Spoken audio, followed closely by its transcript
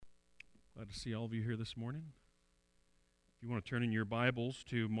Glad to see all of you here this morning. If you want to turn in your Bibles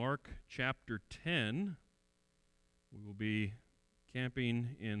to Mark chapter 10, we will be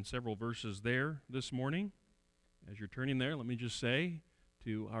camping in several verses there this morning. As you're turning there, let me just say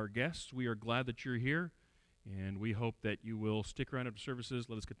to our guests, we are glad that you're here, and we hope that you will stick around after services.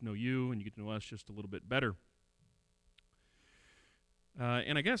 Let us get to know you, and you get to know us just a little bit better.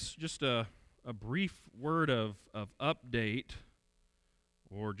 And I guess just a brief word of update,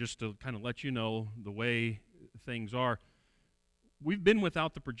 or just to kind of let you know the way things are. We've been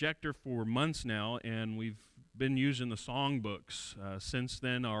without the projector for months now, and we've been using the songbooks. Since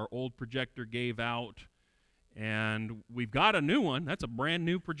then, our old projector gave out, and we've got a new one. That's a brand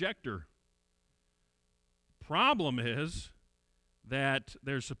new projector. Problem is that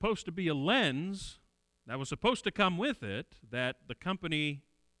there's supposed to be a lens that was supposed to come with it that the company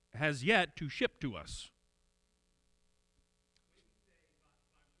has yet to ship to us.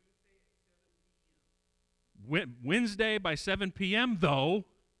 Wednesday by 7 p.m., though,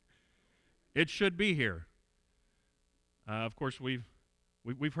 it should be here. Of course, we've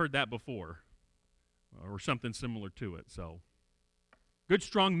heard that before, or something similar to it. So, good,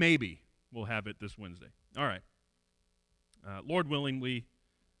 strong maybe we'll have it this Wednesday. All right. Lord willing, we'll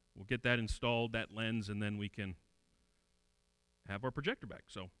get that installed, that lens, and then we can have our projector back.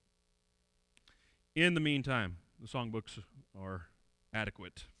 So, in the meantime, the songbooks are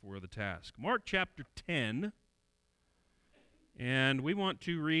adequate for the task. Mark chapter 10, and we want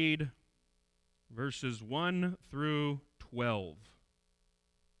to read verses 1 through 12.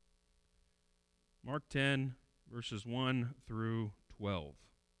 Mark 10, verses 1 through 12.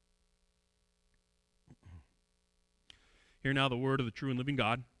 Hear now the word of the true and living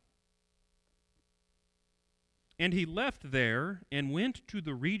God. And he left there and went to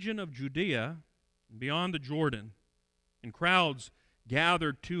the region of Judea beyond the Jordan, and crowds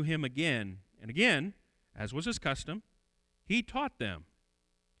gathered to him again and again, as was his custom, he taught them.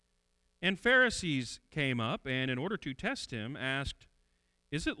 And Pharisees came up, and in order to test him, asked,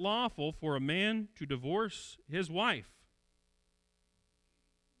 "Is it lawful for a man to divorce his wife?"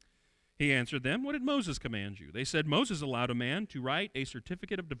 He answered them, "What did Moses command you?" They said, "Moses allowed a man to write a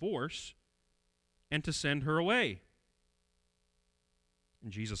certificate of divorce and to send her away."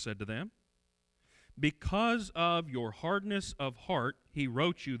 And Jesus said to them, "Because of your hardness of heart, he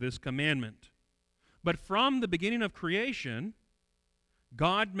wrote you this commandment. But from the beginning of creation,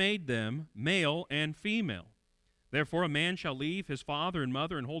 God made them male and female. Therefore a man shall leave his father and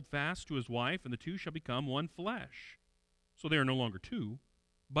mother and hold fast to his wife, and the two shall become one flesh. So they are no longer two,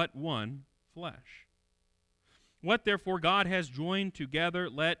 but one flesh. What therefore God has joined together,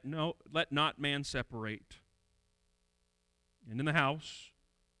 let not man separate." And in the house,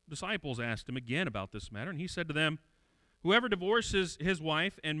 disciples asked him again about this matter, and he said to them, "Whoever divorces his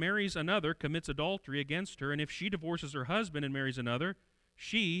wife and marries another commits adultery against her, and if she divorces her husband and marries another,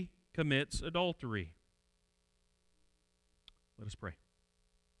 she commits adultery." Let us pray.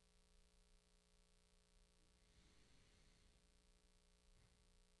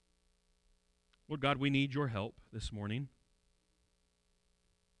 Lord God, we need your help this morning.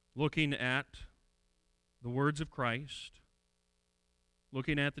 Looking at the words of Christ,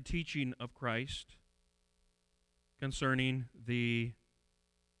 looking at the teaching of Christ concerning the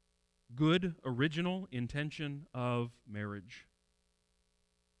good original intention of marriage.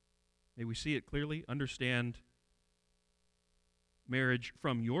 May we see it clearly, understand marriage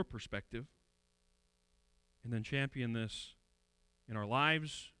from your perspective, and then champion this in our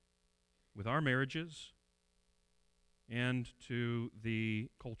lives, with our marriages, and to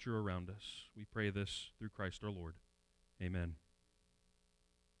the culture around us. We pray this through Christ our Lord. Amen.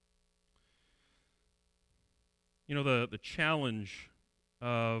 You know, the challenge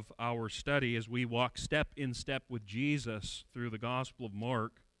of our study as we walk step in step with Jesus through the Gospel of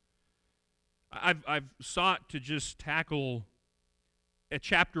Mark, I've sought to just tackle a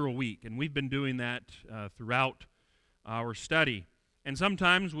chapter a week, and we've been doing that throughout our study. And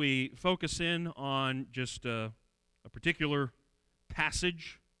sometimes we focus in on just a particular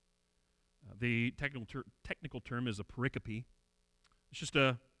passage. The technical term is a pericope. It's just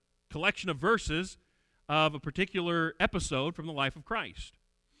a collection of verses of a particular episode from the life of Christ.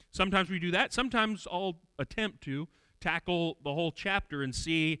 Sometimes we do that. Sometimes I'll attempt to tackle the whole chapter and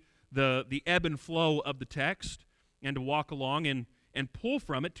see the ebb and flow of the text, and to walk along and pull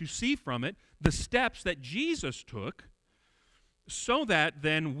from it, to see from it the steps that Jesus took, so that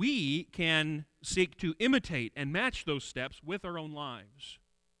then we can seek to imitate and match those steps with our own lives.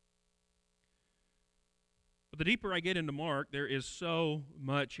 But the deeper I get into Mark, there is so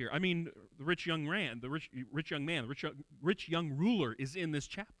much here. I mean, the rich young man, the rich young ruler is in this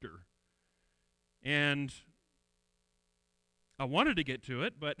chapter. And I wanted to get to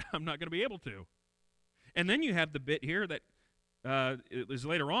it, but I'm not going to be able to. And then you have the bit here that is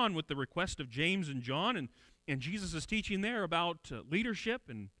later on with the request of James and John, and Jesus is teaching there about leadership,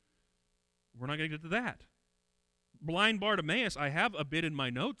 and we're not going to get to that. Blind Bartimaeus, I have a bit in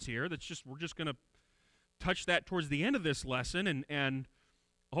my notes here we're just going to touch that towards the end of this lesson and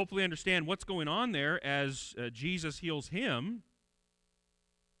hopefully understand what's going on there as Jesus heals him.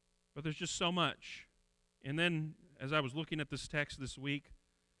 But there's just so much. And then as I was looking at this text this week,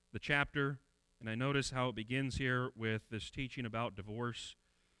 the chapter, and I notice how it begins here with this teaching about divorce,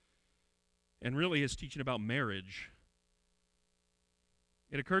 and really is teaching about marriage.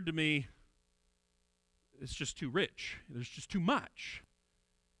 It occurred to me, it's just too rich. There's just too much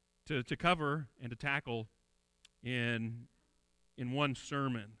to cover and to tackle in one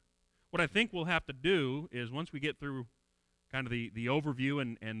sermon. What I think we'll have to do is once we get through kind of the overview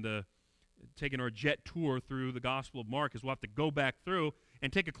and the taking our jet tour through the Gospel of Mark, is we'll have to go back through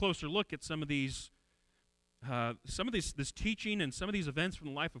and take a closer look at some of this teaching and some of these events from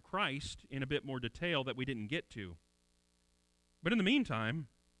the life of Christ in a bit more detail that we didn't get to. But in the meantime,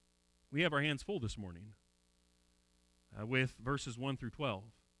 we have our hands full this morning with verses 1 through 12.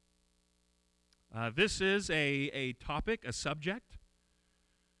 This is a topic, a subject,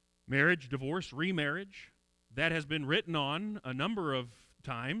 marriage, divorce, remarriage, that has been written on a number of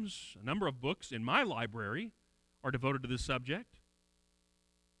times. A number of books in my library are devoted to this subject.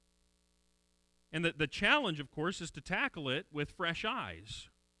 And the challenge, of course, is to tackle it with fresh eyes.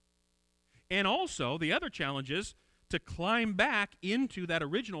 And also, the other challenge is to climb back into that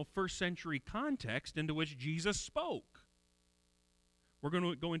original first century context into which Jesus spoke. We're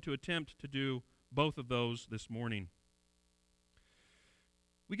going to attempt to do both of those this morning.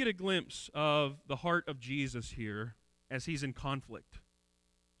 We get a glimpse of the heart of Jesus here as he's in conflict.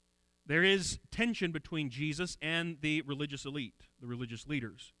 There is tension between Jesus and the religious elite, the religious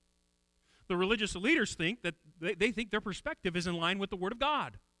leaders. The religious leaders think that they think their perspective is in line with the Word of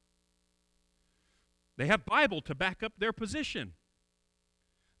God. They have Bible to back up their position.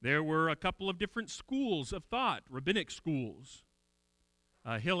 There were a couple of different schools of thought, rabbinic schools,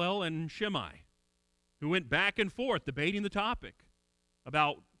 Hillel and Shammai, who went back and forth debating the topic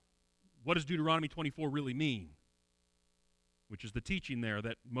about what does Deuteronomy 24 really mean, which is the teaching there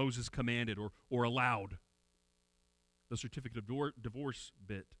that Moses commanded or allowed, the certificate of divorce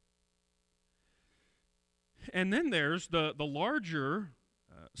bit. And then there's the larger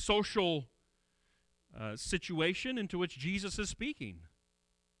social situation into which Jesus is speaking.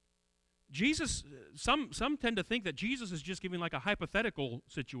 Jesus, some tend to think that Jesus is just giving like a hypothetical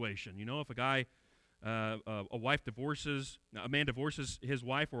situation. You know, if a wife divorces, a man divorces his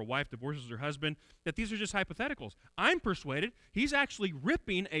wife or a wife divorces her husband, that these are just hypotheticals. I'm persuaded he's actually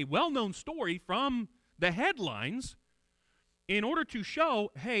ripping a well-known story from the headlines in order to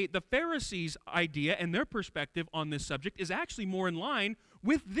show, hey, the Pharisees' idea and their perspective on this subject is actually more in line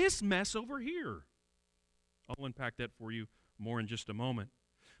with this mess over here. I'll unpack that for you more in just a moment.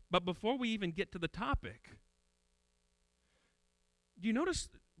 But before we even get to the topic, do you notice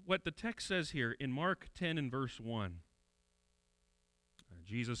what the text says here in Mark 10 and verse 1?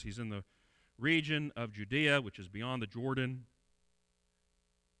 Jesus, he's in the region of Judea, which is beyond the Jordan.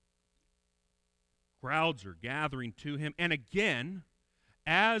 Crowds are gathering to him. And again,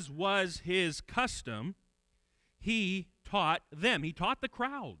 as was his custom, he taught them. He taught the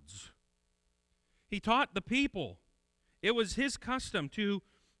crowds. He taught the people. It was his custom to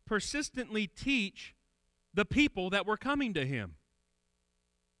persistently teach the people that were coming to him.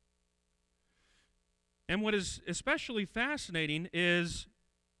 And what is especially fascinating is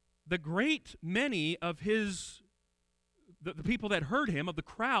the great many of the people that heard him, of the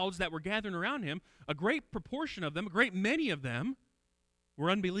crowds that were gathering around him, a great proportion of them, a great many of them,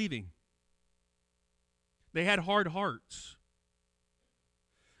 were unbelieving. They had hard hearts.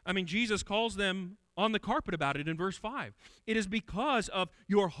 I mean, Jesus calls them on the carpet about it in verse 5. It is because of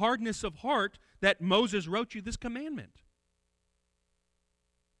your hardness of heart that Moses wrote you this commandment.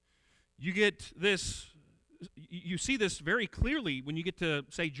 You get this, you see this very clearly when you get to,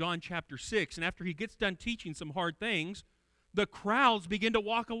 say, John chapter 6, and after he gets done teaching some hard things, the crowds begin to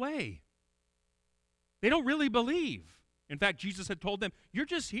walk away. They don't really believe. In fact, Jesus had told them, you're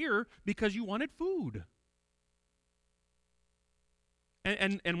just here because you wanted food.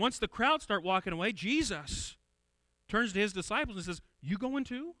 And once the crowds start walking away, Jesus turns to his disciples and says, you going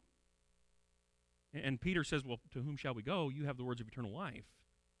too? And Peter says, well, to whom shall we go? You have the words of eternal life.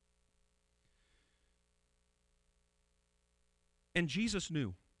 And Jesus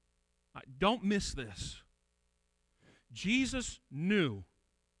knew. Don't miss this. Jesus knew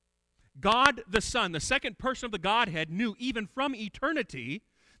God the Son, the second person of the Godhead, knew even from eternity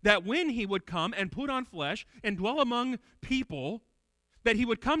that when he would come and put on flesh and dwell among people, that he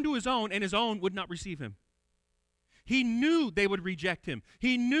would come to his own and his own would not receive him. He knew they would reject him.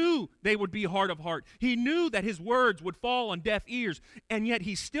 He knew they would be hard of heart. He knew that his words would fall on deaf ears, and yet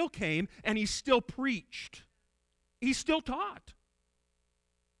he still came and he still preached. He still taught.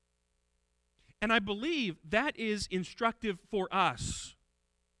 And I believe that is instructive for us,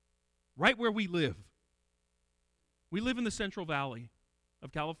 right where we live. We live in the Central Valley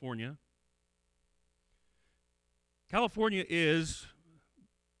of California. California is,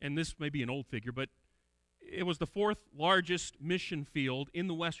 and this may be an old figure, but it was the fourth largest mission field in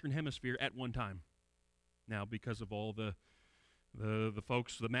the Western Hemisphere at one time. Now, because of all the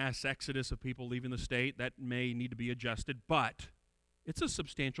folks, the mass exodus of people leaving the state, that may need to be adjusted, but it's a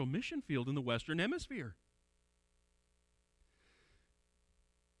substantial mission field in the Western Hemisphere.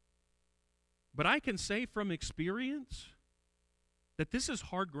 But I can say from experience that this is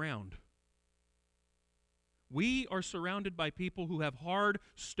hard ground. We are surrounded by people who have hard,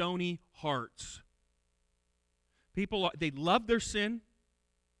 stony hearts. People, they love their sin.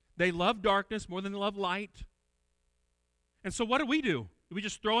 They love darkness more than they love light. And so what do? Do we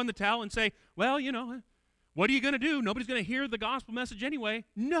just throw in the towel and say, well, what are you going to do? Nobody's going to hear the gospel message anyway.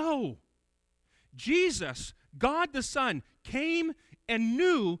 No. Jesus, God the Son, came and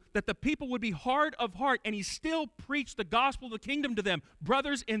knew that the people would be hard of heart, and he still preached the gospel of the kingdom to them.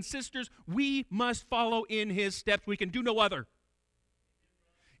 Brothers and sisters, we must follow in his steps. We can do no other.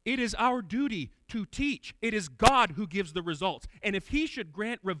 It is our duty to teach. It is God who gives the results. And if he should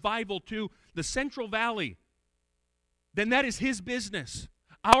grant revival to the Central Valley, then that is his business.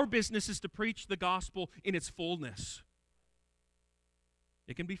 Our business is to preach the gospel in its fullness.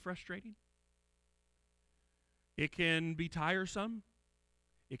 It can be frustrating. It can be tiresome.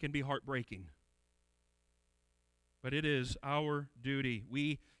 It can be heartbreaking. But it is our duty.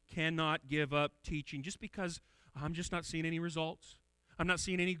 We cannot give up teaching just because I'm just not seeing any results. I'm not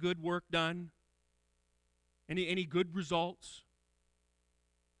seeing any good work done, any good results.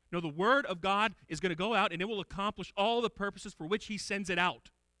 No, the Word of God is going to go out and it will accomplish all the purposes for which he sends it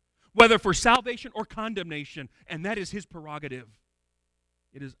out, whether for salvation or condemnation, and that is his prerogative.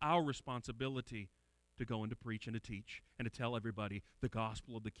 It is our responsibility to go and to preach and to teach and to tell everybody the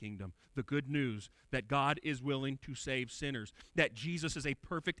gospel of the kingdom, the good news that God is willing to save sinners, that Jesus is a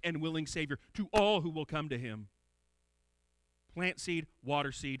perfect and willing Savior to all who will come to him. Plant seed,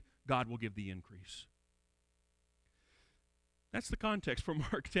 water seed, God will give the increase. That's the context for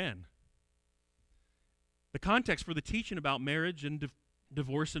Mark 10. The context for the teaching about marriage and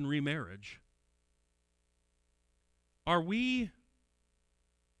divorce and remarriage. Are we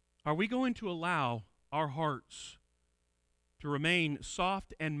going to allow our hearts to remain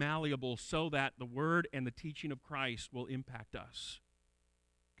soft and malleable so that the word and the teaching of Christ will impact us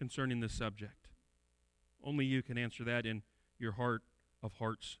concerning this subject? Only you can answer that in your heart of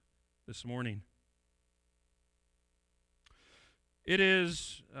hearts this morning. It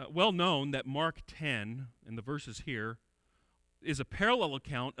is well known that Mark 10, in the verses here, is a parallel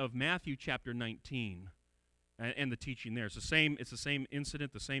account of Matthew chapter 19 and the teaching there. It's the same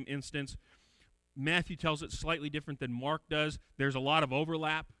incident, the same instance. Matthew tells it slightly different than Mark does. There's a lot of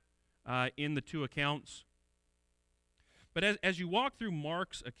overlap in the two accounts. But as you walk through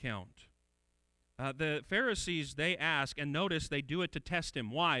Mark's account, the Pharisees, they ask, and notice they do it to test him.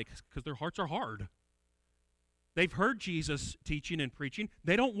 Why? Because their hearts are hard. They've heard Jesus teaching and preaching.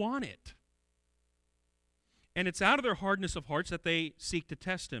 They don't want it. And it's out of their hardness of hearts that they seek to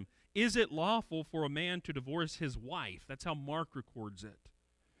test him. Is it lawful for a man to divorce his wife? That's how Mark records it.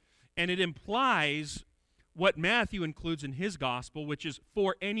 And it implies what Matthew includes in his gospel, which is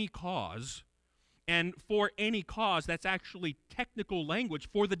for any cause. And for any cause, that's actually technical language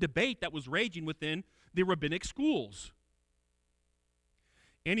for the debate that was raging within the rabbinic schools.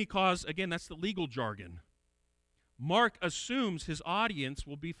 Any cause, again, that's the legal jargon. Mark assumes his audience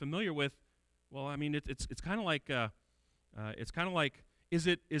will be familiar with, well, I mean, it's kind of like, is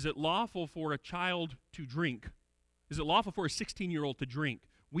it lawful for a child to drink? Is it lawful for a 16-year-old to drink?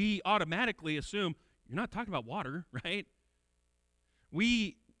 We automatically assume you're not talking about water, right?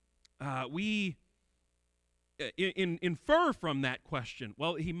 We infer from that question,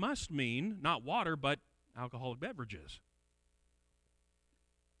 well, he must mean not water, but alcoholic beverages.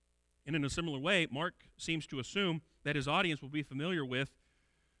 And in a similar way, Mark seems to assume that his audience will be familiar with,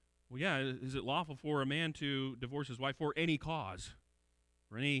 well, yeah, is it lawful for a man to divorce his wife for any cause,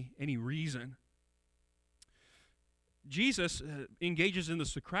 for any reason? Jesus engages in the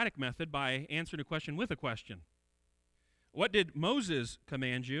Socratic method by answering a question with a question. What did Moses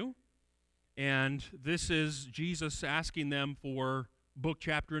command you? And this is Jesus asking them for book,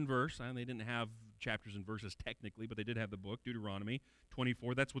 chapter, and verse. And they didn't have chapters and verses technically, but they did have the book, Deuteronomy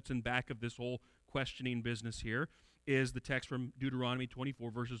 24. That's what's in back of this whole questioning business here, is the text from Deuteronomy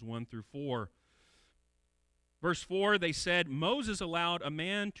 24, verses 1 through 4. Verse 4, they said, Moses allowed a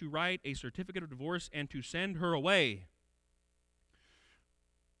man to write a certificate of divorce and to send her away.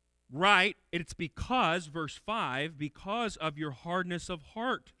 Right, it's because, verse 5, because of your hardness of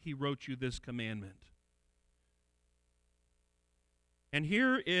heart, he wrote you this commandment. And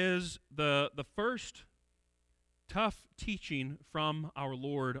here is the first tough teaching from our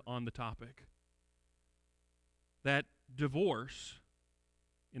Lord on the topic. That divorce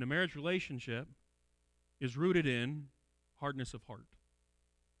in a marriage relationship is rooted in hardness of heart.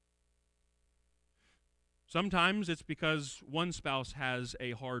 Sometimes it's because one spouse has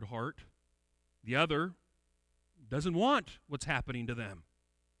a hard heart. The other doesn't want what's happening to them.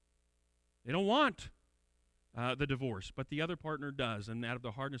 They don't want the divorce, but the other partner does, and out of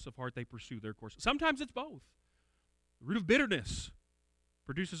the hardness of heart, they pursue their course. Sometimes it's both. The root of bitterness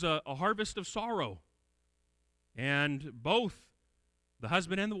produces a harvest of sorrow, and both the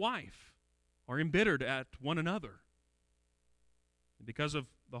husband and the wife are embittered at one another. Because of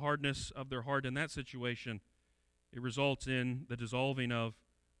the hardness of their heart in that situation, it results in the dissolving of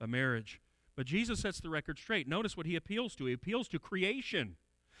a marriage. But Jesus sets the record straight. Notice what he appeals to. He appeals to creation.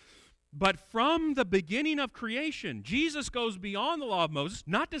 But from the beginning of creation, Jesus goes beyond the law of Moses,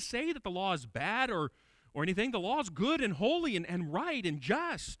 not to say that the law is bad or anything. The law is good and holy and right and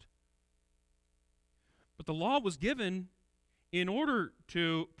just. But the law was given in order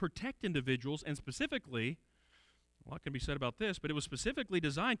to protect individuals, and specifically, a lot can be said about this, but it was specifically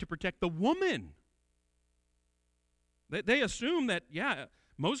designed to protect the woman. They assume that,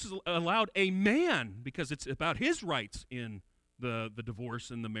 Moses allowed a man because it's about his rights in the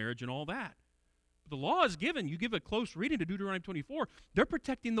divorce and the marriage and all that. But the law is given. You give a close reading to Deuteronomy 24, they're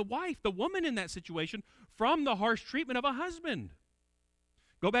protecting the wife, the woman in that situation, from the harsh treatment of a husband.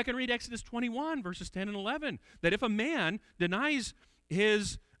 Go back and read Exodus 21, verses 10 and 11, that if a man denies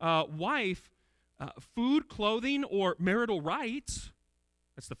his wife food, clothing, or marital rights,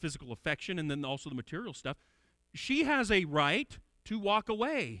 that's the physical affection and then also the material stuff, she has a right to walk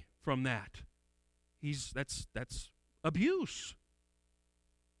away from that. That's abuse.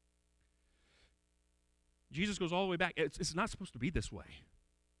 Jesus goes all the way back. It's not supposed to be this way.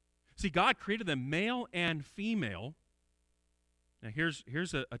 See, God created them male and female. Now,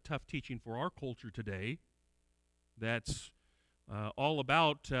 here's a tough teaching for our culture today that's all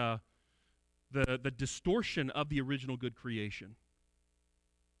about the distortion of the original good creation.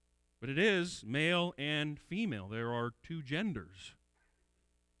 But it is male and female. There are two genders.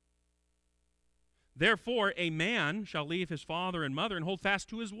 Therefore, a man shall leave his father and mother and hold fast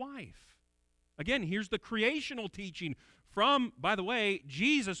to his wife. Again, here's the creational teaching from, by the way,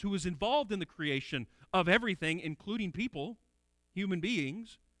 Jesus, who was involved in the creation of everything, including people, human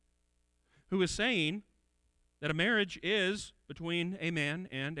beings, who is saying that a marriage is between a man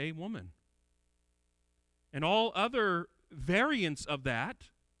and a woman. And all other variants of that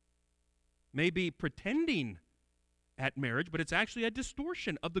may be pretending at marriage, but it's actually a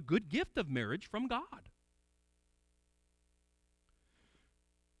distortion of the good gift of marriage from God.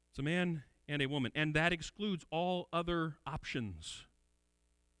 It's a man and a woman, and that excludes all other options.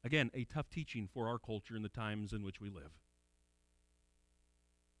 Again, a tough teaching for our culture in the times in which we live.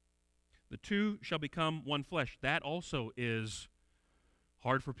 The two shall become one flesh. That also is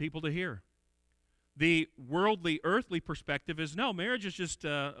hard for people to hear. The worldly, earthly perspective is, no, marriage is just,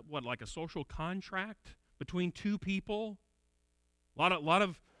 like a social contract between two people. A lot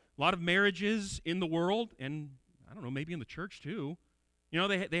of marriages in the world, and I don't know, maybe in the church too.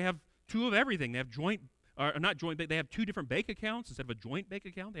 They have two of everything. They have not joint, they have two different bank accounts instead of a joint bank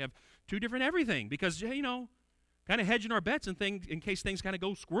account. They have two different everything because, kind of hedging our bets and things in case things kind of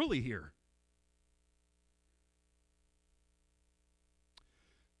go squirrely here.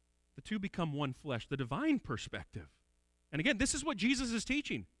 The two become one flesh, the divine perspective. And again, this is what Jesus is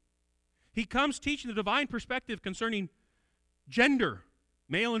teaching. He comes teaching the divine perspective concerning gender,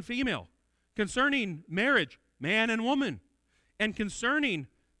 male and female, concerning marriage, man and woman, and concerning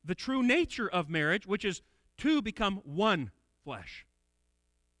the true nature of marriage, which is two become one flesh.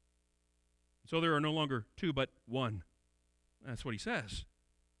 So there are no longer two, but one. That's what he says.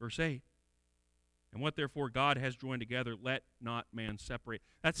 Verse 8. And what therefore God has joined together, let not man separate.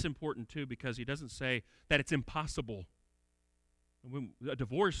 That's important too, because he doesn't say that it's impossible. A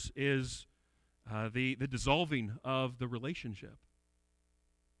divorce is the dissolving of the relationship.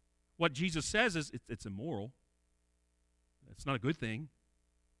 What Jesus says is it's immoral. It's not a good thing.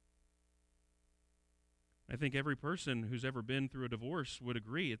 I think every person who's ever been through a divorce would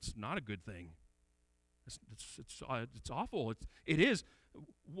agree it's not a good thing. It's awful. It is.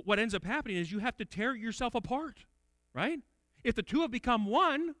 What ends up happening is you have to tear yourself apart, right? If the two have become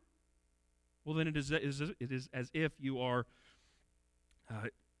one, well, then it is as if you are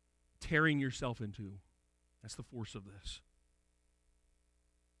tearing yourself in two. That's the force of this.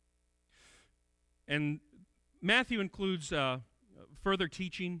 And Matthew includes further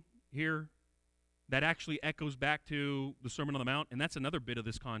teaching here that actually echoes back to the Sermon on the Mount, and that's another bit of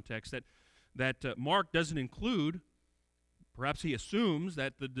this context that Mark doesn't include. Perhaps he assumes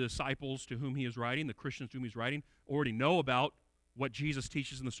that the disciples to whom he is writing, the Christians to whom he's writing, already know about what Jesus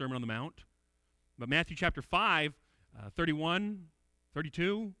teaches in the Sermon on the Mount. But Matthew chapter 5, 31,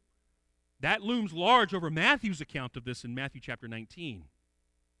 32, that looms large over Matthew's account of this in Matthew chapter 19.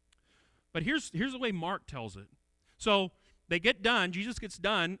 But here's the way Mark tells it. So they get done, Jesus gets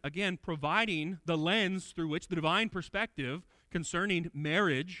done, again, providing the lens through which the divine perspective concerning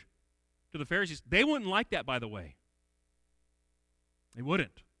marriage to the Pharisees. They wouldn't like that, by the way. They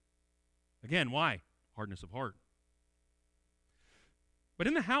wouldn't. Again, why? Hardness of heart. But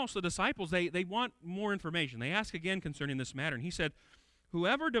in the house, the disciples, they want more information. They ask again concerning this matter. And he said,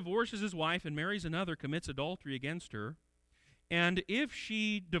 whoever divorces his wife and marries another commits adultery against her. And if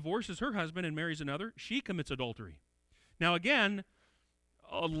she divorces her husband and marries another, she commits adultery. Now again,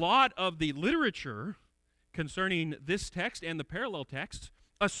 a lot of the literature concerning this text and the parallel texts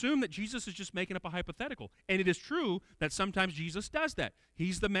assume that Jesus is just making up a hypothetical. And it is true that sometimes Jesus does that.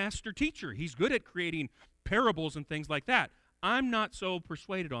 He's the master teacher. He's good at creating parables and things like that. I'm not so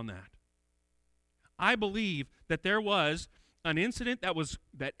persuaded on that. I believe that there was an incident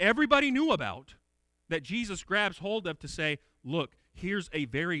that everybody knew about that Jesus grabs hold of to say, look, here's a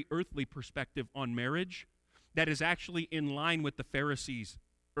very earthly perspective on marriage that is actually in line with the Pharisees'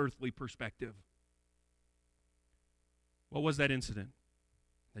 earthly perspective. What was that incident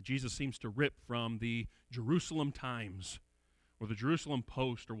that Jesus seems to rip from the Jerusalem Times or the Jerusalem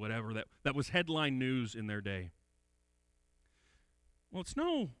Post or whatever that was headline news in their day? Well, it's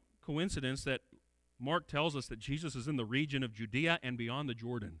no coincidence that Mark tells us that Jesus is in the region of Judea and beyond the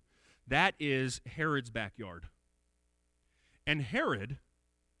Jordan. That is Herod's backyard. And Herod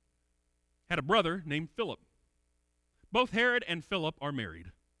had a brother named Philip. Both Herod and Philip are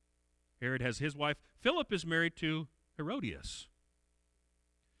married. Herod has his wife. Philip is married to Herodias.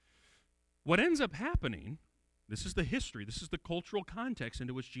 What ends up happening, this is the history, this is the cultural context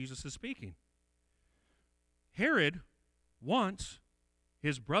into which Jesus is speaking. Herod wants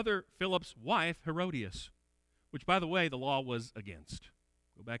his brother Philip's wife, Herodias, which, by the way, the law was against.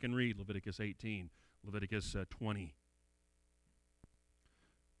 Go back and read Leviticus 18, Leviticus 20.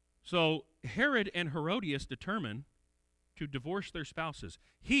 So Herod and Herodias determine to divorce their spouses.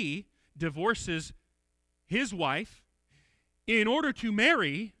 He divorces his wife in order to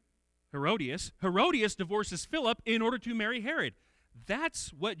marry Herodias. Herodias divorces Philip in order to marry Herod.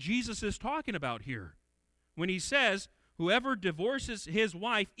 That's what Jesus is talking about here when he says, whoever divorces his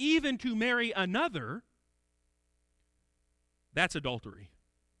wife even to marry another, that's adultery.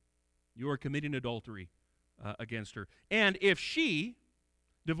 You are committing adultery against her. And if she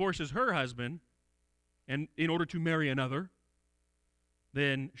divorces her husband and in order to marry another,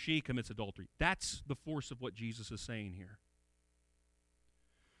 then she commits adultery. That's the force of what Jesus is saying here.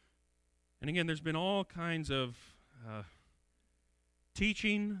 And again, there's been all kinds of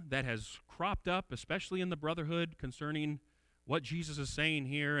teaching that has cropped up, especially in the brotherhood, concerning what Jesus is saying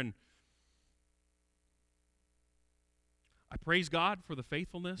here. And I praise God for the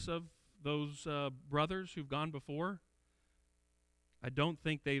faithfulness of those brothers who've gone before. I don't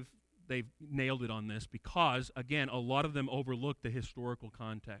think they've nailed it on this because, again, a lot of them overlook the historical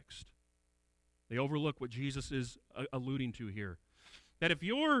context. They overlook what Jesus is alluding to here. That if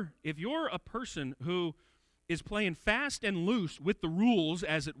you're a person who is playing fast and loose with the rules,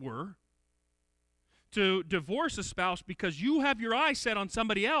 as it were, to divorce a spouse because you have your eyes set on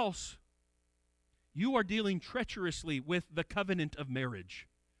somebody else, you are dealing treacherously with the covenant of marriage.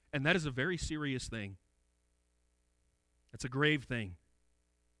 And that is a very serious thing. That's a grave thing.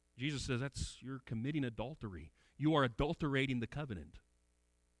 Jesus says you're committing adultery. You are adulterating the covenant.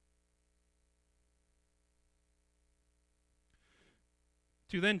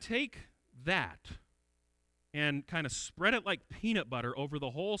 To then take that and kind of spread it like peanut butter over the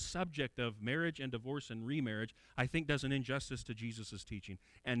whole subject of marriage and divorce and remarriage, I think does an injustice to Jesus' teaching.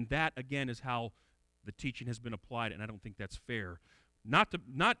 And that, again, is how the teaching has been applied, and I don't think that's fair.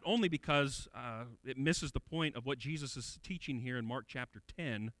 Not only because it misses the point of what Jesus is teaching here in Mark chapter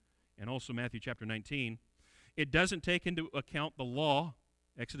 10 and also Matthew chapter 19. It doesn't take into account the law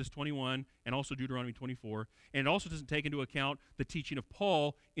Exodus 21, and also Deuteronomy 24. And it also doesn't take into account the teaching of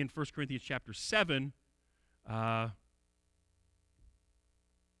Paul in 1 Corinthians chapter 7.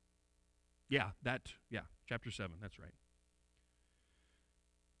 Chapter 7, that's right.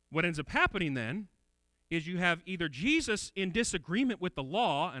 What ends up happening then is you have either Jesus in disagreement with the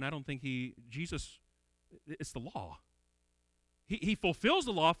law, and I don't think it's the law. He fulfills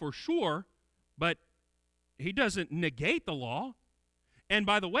the law for sure, but he doesn't negate the law. And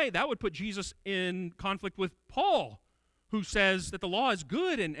by the way, that would put Jesus in conflict with Paul, who says that the law is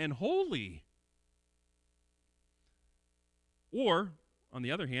good and holy. Or, on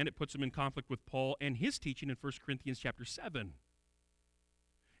the other hand, it puts him in conflict with Paul and his teaching in 1 Corinthians chapter 7.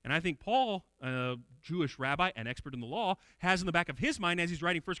 And I think Paul, a Jewish rabbi, an expert in the law, has in the back of his mind as he's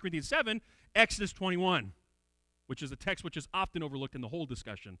writing 1 Corinthians 7, Exodus 21, which is a text which is often overlooked in the whole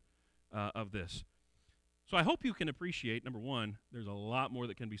discussion of this. So I hope you can appreciate, number one, there's a lot more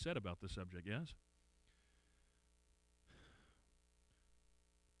that can be said about this subject, yes?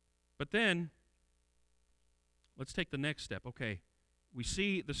 But then, let's take the next step. Okay, we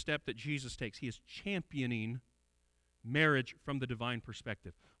see the step that Jesus takes. He is championing marriage from the divine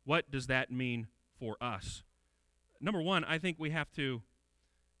perspective. What does that mean for us? Number one, I think we have to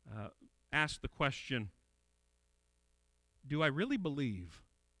ask the question, do I really believe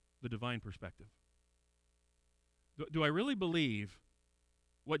the divine perspective? Do I really believe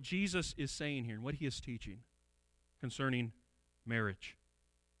what Jesus is saying here and what he is teaching concerning marriage?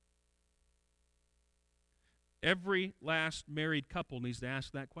 Every last married couple needs to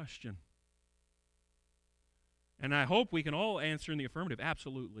ask that question. And I hope we can all answer in the affirmative.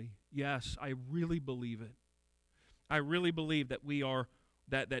 Absolutely. Yes, I really believe it. I really believe that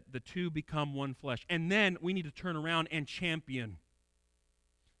that the two become one flesh. And then we need to turn around and champion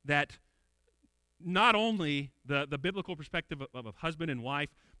that not only the biblical perspective of a husband and wife,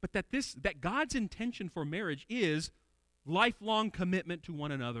 but that God's intention for marriage is lifelong commitment to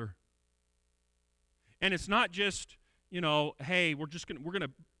one another. And it's not just, hey, we're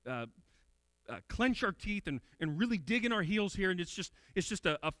going to clench our teeth and really dig in our heels here, and it's just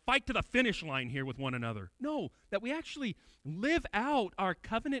a fight to the finish line here with one another. No, that we actually live out our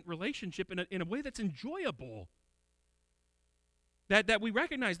covenant relationship in a way that's enjoyable. That we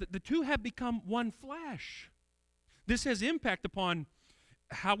recognize that the two have become one flesh. This has impact upon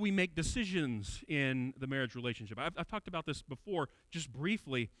how we make decisions in the marriage relationship. I've talked about this before, just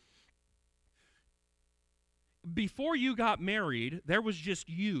briefly. Before you got married, there was just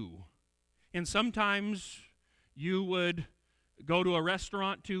you. And sometimes you would go to a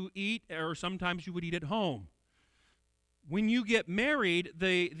restaurant to eat, or sometimes you would eat at home. When you get married,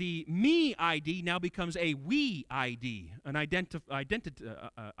 the me ID now becomes a we ID, an identity.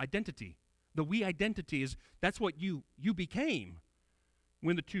 The we identity that's what you became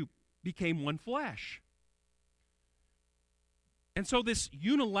when the two became one flesh. And so this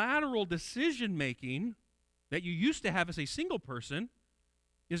unilateral decision-making that you used to have as a single person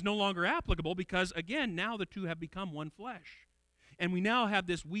is no longer applicable because, again, now the two have become one flesh. And we now have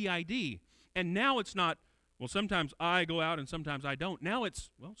this we ID. And now it's not, well, sometimes I go out and sometimes I don't. Now it's,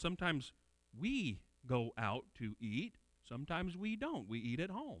 well, sometimes we go out to eat, sometimes we don't. We eat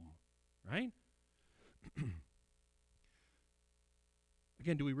at home, right?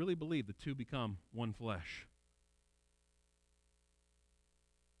 Again, do we really believe the two become one flesh?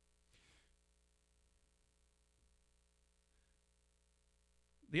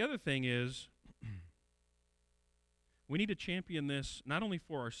 The other thing is, we need to champion this not only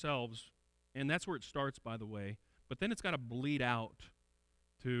for ourselves, and that's where it starts, by the way, but then it's got to bleed out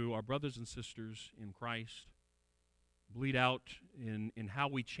to our brothers and sisters in Christ, bleed out in how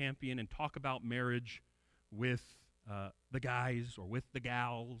we champion and talk about marriage with the guys or with the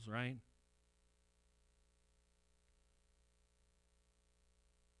gals, right?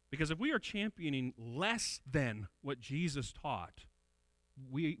 Because if we are championing less than what Jesus taught,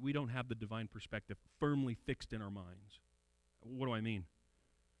 we don't have the divine perspective firmly fixed in our minds. What do I mean?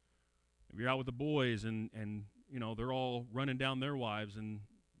 If you're out with the boys and they're all running down their wives and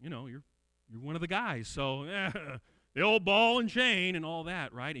you're one of the guys, so the old ball and chain and all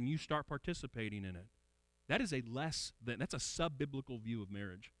that, right? And you start participating in it. That's a sub-biblical view of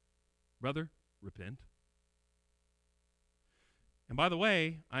marriage. Brother, repent. And by the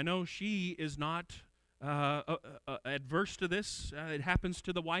way, I know she is not adverse to this. It happens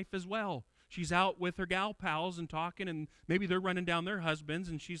to the wife as well. She's out with her gal pals and talking, and maybe they're running down their husbands,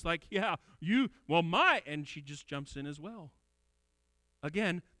 and she's like, and she just jumps in as well.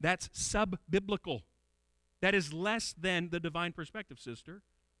 Again, that's sub-biblical. That is less than the divine perspective, sister.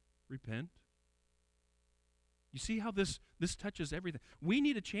 Repent. You see how this touches everything. We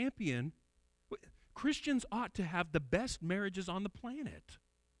need a champion. Christians ought to have the best marriages on the planet.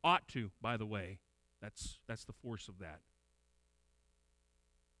 Ought to, by the way. That's the force of that.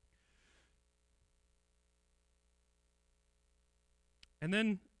 And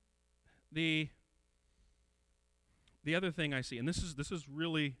then the other thing I see, and this is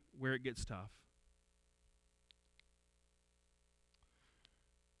really where it gets tough.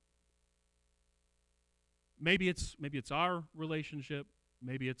 Maybe it's our relationship.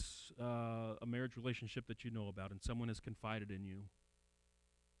 Maybe it's a marriage relationship that you know about and someone has confided in you.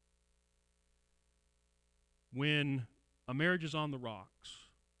 When a marriage is on the rocks,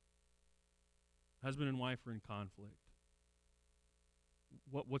 husband and wife are in conflict,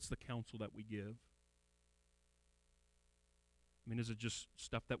 what's the counsel that we give? I mean, is it just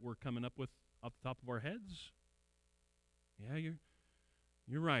stuff that we're coming up with off the top of our heads? Yeah,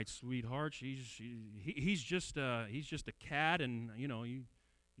 you're right, sweetheart. He's just a cat, and you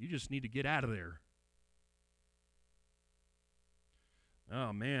just need to get out of there.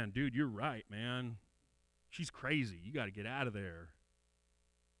 Oh man, dude, you're right, man. She's crazy. You got to get out of there.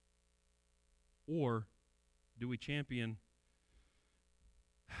 Or do we champion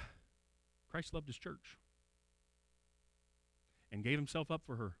Christ loved his church and gave himself up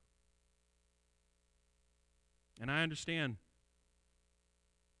for her? And I understand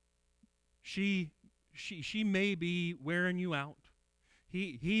she may be wearing you out.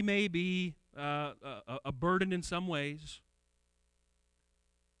 He may be a burden in some ways.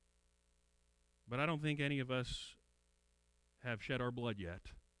 But I don't think any of us have shed our blood yet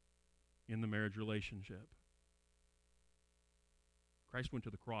in the marriage relationship. Christ went to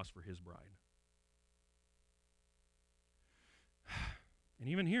the cross for his bride. And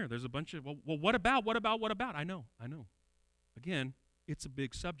even here, there's a bunch of, well, what about? I know. Again, it's a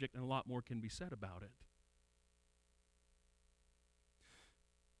big subject and a lot more can be said about it.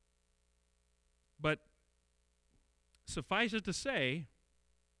 But suffice it to say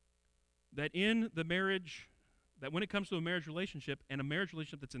that in the marriage, that when it comes to a marriage relationship and a marriage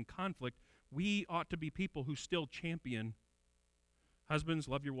relationship that's in conflict, we ought to be people who still champion. Husbands,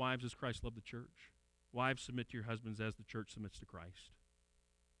 love your wives as Christ loved the church. Wives, submit to your husbands as the church submits to Christ.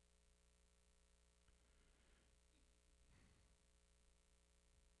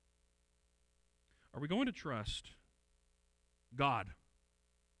 Are we going to trust God,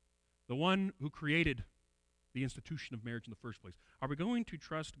 the one who created the institution of marriage in the first place? Are we going to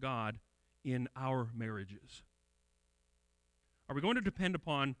trust God in our marriages? Are we going to depend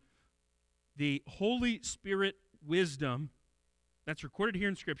upon the Holy Spirit wisdom that's recorded here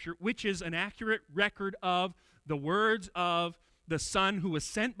in Scripture, which is an accurate record of the words of the Son who was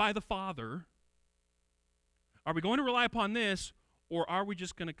sent by the Father? Are we going to rely upon this, or are we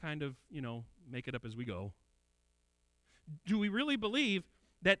just going to kind of, make it up as we go? Do we really believe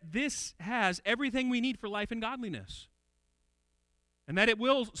that this has everything we need for life and godliness? And that it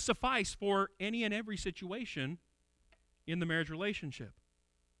will suffice for any and every situation in the marriage relationship?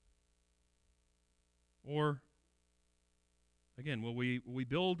 Or, again, will we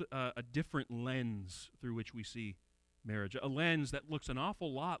build a different lens through which we see marriage? A lens that looks an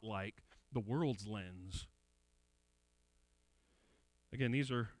awful lot like the world's lens. Again,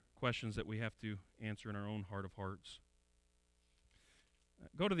 these are questions that we have to answer in our own heart of hearts.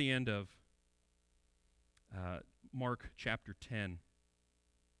 Go to the end of Mark chapter 10.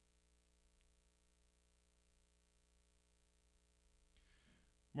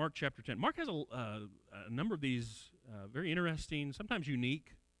 Mark chapter 10. Mark has a number of these very interesting, sometimes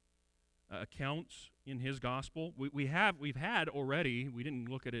unique accounts in his gospel. We've had already, we didn't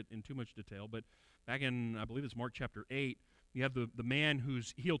look at it in too much detail, but back in, I believe it's Mark chapter 8, you have the man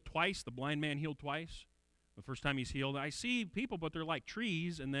who's healed twice, the blind man healed twice. The first time he's healed, I see people, but they're like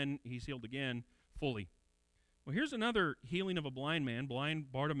trees, and then he's healed again fully. Well, here's another healing of a blind man,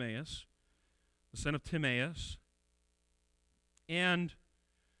 blind Bartimaeus, the son of Timaeus. And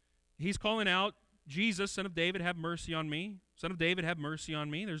he's calling out, Jesus, son of David, have mercy on me. Son of David, have mercy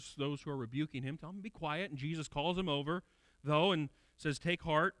on me. There's those who are rebuking him, tell him to be quiet. And Jesus calls him over, though, and says, take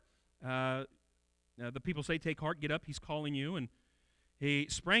heart. The people say, take heart, get up, he's calling you. And he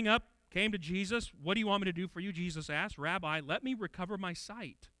sprang up, came to Jesus. What do you want me to do for you? Jesus asked, Rabbi, let me recover my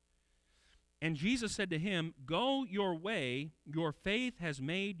sight. And Jesus said to him, go your way, your faith has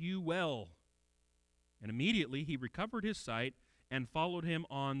made you well. And immediately he recovered his sight and followed him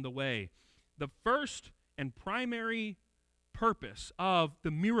on the way. The first and primary purpose of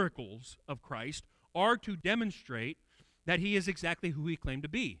the miracles of Christ are to demonstrate that he is exactly who he claimed to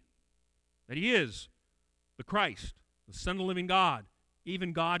be. That he is the Christ, the Son of the living God,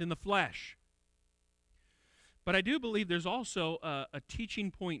 even God in the flesh. But I do believe there's also a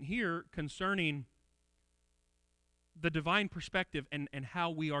teaching point here concerning the divine perspective and how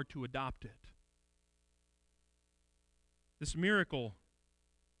we are to adopt it. This miracle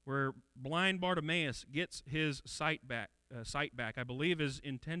where blind Bartimaeus gets his sight back, I believe is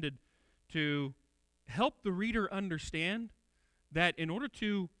intended to help the reader understand that in order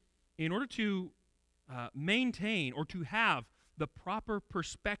to maintain or to have the proper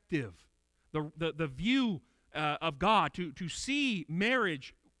perspective, the view of God, to see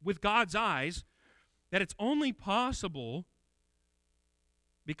marriage with God's eyes, that it's only possible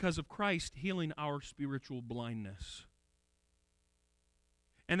because of Christ healing our spiritual blindness.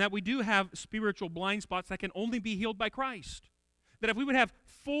 And that we do have spiritual blind spots that can only be healed by Christ. That if we would have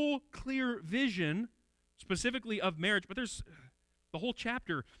full, clear vision, specifically of marriage, but there's the whole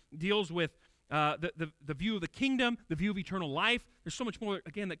chapter deals with the view of the kingdom, the view of eternal life. There's so much more,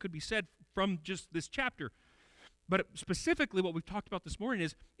 again, that could be said from just this chapter. But specifically what we've talked about this morning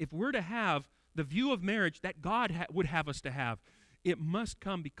is if we're to have the view of marriage that God would have us to have, it must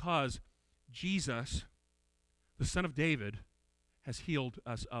come because Jesus, the Son of David, has healed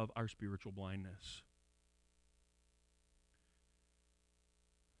us of our spiritual blindness.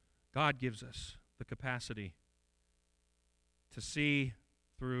 God gives us the capacity to see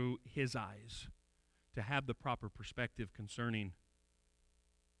through His eyes, to have the proper perspective concerning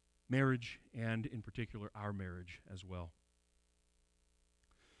marriage and, in particular, our marriage as well.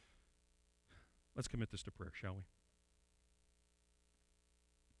 Let's commit this to prayer, shall we?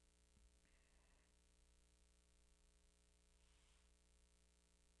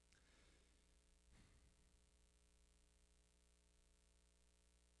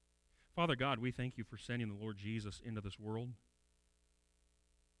 Father God, we thank you for sending the Lord Jesus into this world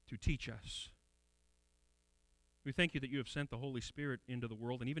to teach us. We thank you that you have sent the Holy Spirit into the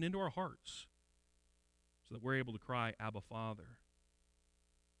world and even into our hearts so that we're able to cry, Abba, Father,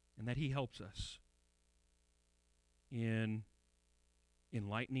 and that He helps us in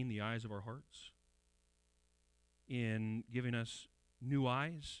enlightening the eyes of our hearts, in giving us new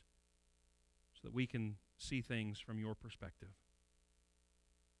eyes so that we can see things from your perspective.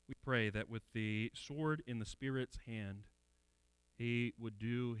 We pray that with the sword in the Spirit's hand, He would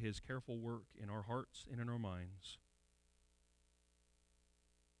do His careful work in our hearts and in our minds.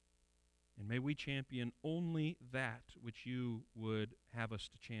 And may we champion only that which you would have us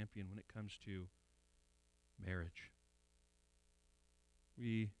to champion when it comes to marriage.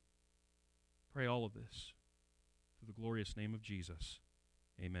 We pray all of this through the glorious name of Jesus.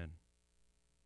 Amen.